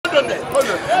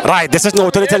Right, this is no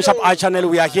 2010 Sharp Eye Channel.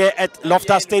 We are here at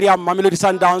Loftus Stadium, Mamelodi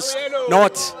Sundowns,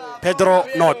 North, Petro,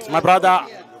 North. My brother,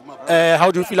 how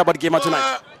do you feel about the game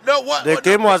tonight? The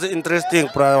game was interesting,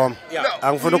 Brian.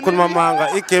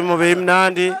 The game was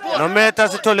imnandi. No matter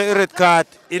if you a red card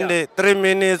in the 3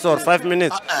 minutes or 5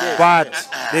 minutes, but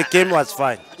the game was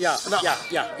fine. Yeah.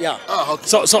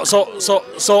 So,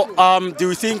 do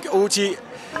you think Uchi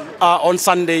on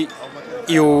Sunday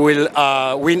you will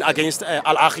win against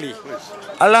Al Ahly?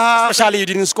 Especially you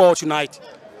didn't score tonight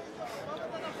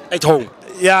at home.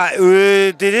 Yeah,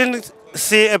 we didn't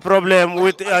see a problem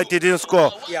with I didn't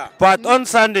score. Yeah. But on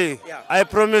Sunday, I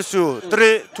promise you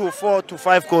 3 to 4 to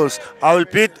 5 goals. I will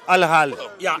beat Al Ahly.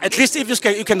 Yeah, at least if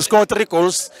you can score 3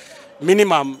 goals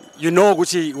minimum, you know,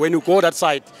 Gucci, when you go that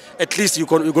side, at least you're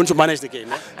going to manage the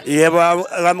game. Eh? Yeah, but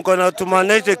I'm going to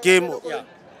manage the game. Yeah.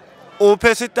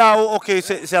 Upesitawo okay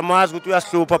siyamazi ukuthi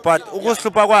uyahlupha but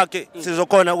ukuhlupha kwakhe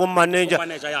sizokhona ukumanager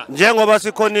njengoba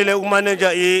sikhonile ukumanager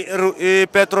I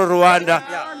Petro Luanda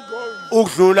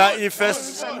ukudlula I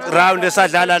first round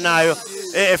esadlala nayo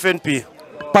eFNB.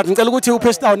 But ngicela ukuthi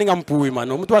uPesitawo ningambuyi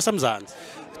man umuntu wasemzansi.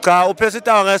 Cha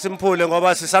uPesitawo ngeke simphule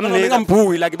ngoba sisamnika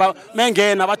ningambuyi like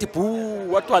mengena bathi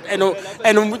boo what and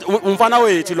umfana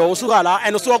wethu lo usuka la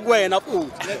and usuka kuwena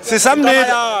futhi.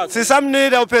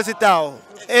 Sisamnida uPesitawo.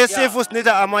 Esifu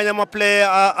sinida amanye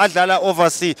ama-player adlala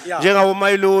overseas njengabo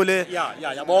Mayilule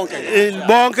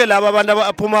bonke laba abantu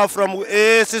abaphuma from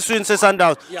esiswini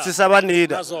se-Sundowns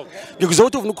sisabanida.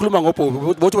 Ngikuzothi ufuna ukukhuluma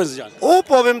ngoBobby bothi wenze njani?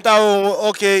 uBobby Mtaung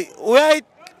okay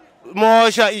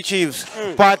uyayimosha iChiefs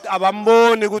but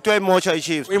abamboni ukuthi uyayimosha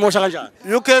iChiefs. Uyimosha kanjani?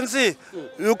 You can see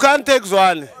you can't take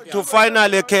one to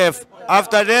final a CAF.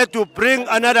 After that, to bring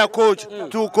another coach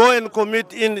to go and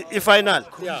commit in the final.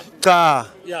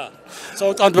 Yeah.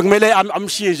 So, I'm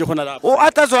sure you're going to have.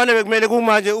 Atazwane bekumele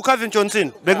kumanje uKevin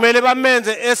Johnson bekumele bamenze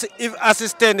as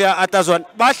assistant ya Atazwane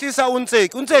bahlisa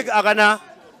uNtseki akana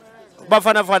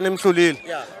bafana emhlulile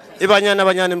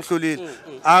ibanyana emhlulile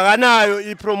akanayo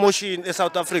ipromotion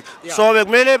eSouth Africa so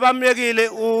bekumele bamyekile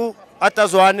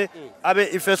uAtazwane abe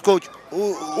I-first coach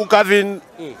uKevin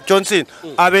Johnson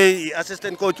abe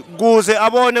assistant coach kuze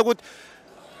abone ukuthi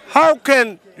how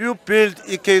can you build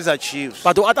iKaizer Chiefs.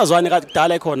 But uAtazwane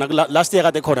kadala ekhona last year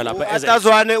kade khona lapha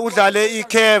Atazwane udlale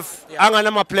iCAF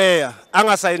anganama player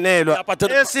angasayinelwa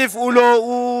esif ulo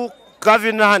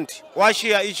uGavin Hunt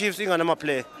washiya iChiefs inganama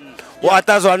player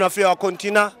uAtazwane wafika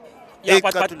continue.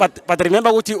 But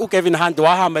remember ukuthi uKevin Hunt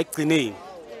wahamba ekugcineni.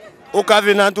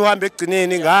 uGavin Hunt uhamba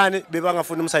ekugcineni ngani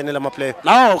bebangafuna umsayinela ama player.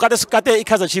 No, kade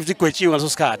iKaizer Chiefs igwetshiwe ngaso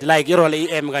sikhathi like irole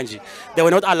iM kanje. They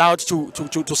were not allowed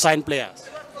to sign players.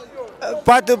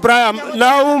 But Brian,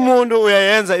 now umuntu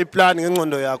uyayenza iplan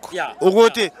ngengcondo yakho.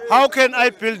 Ukuthi how can I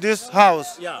build this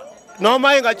house?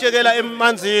 Noma ingachekela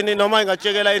emanzini noma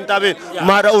ingachekela entabeni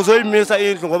mara uzoyimisa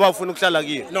indlu ngoba ufuna ukuhlala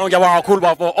kiyo. No, ngiyabonga kakhulu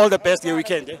bafo all the best nge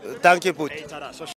weekend. Thank you.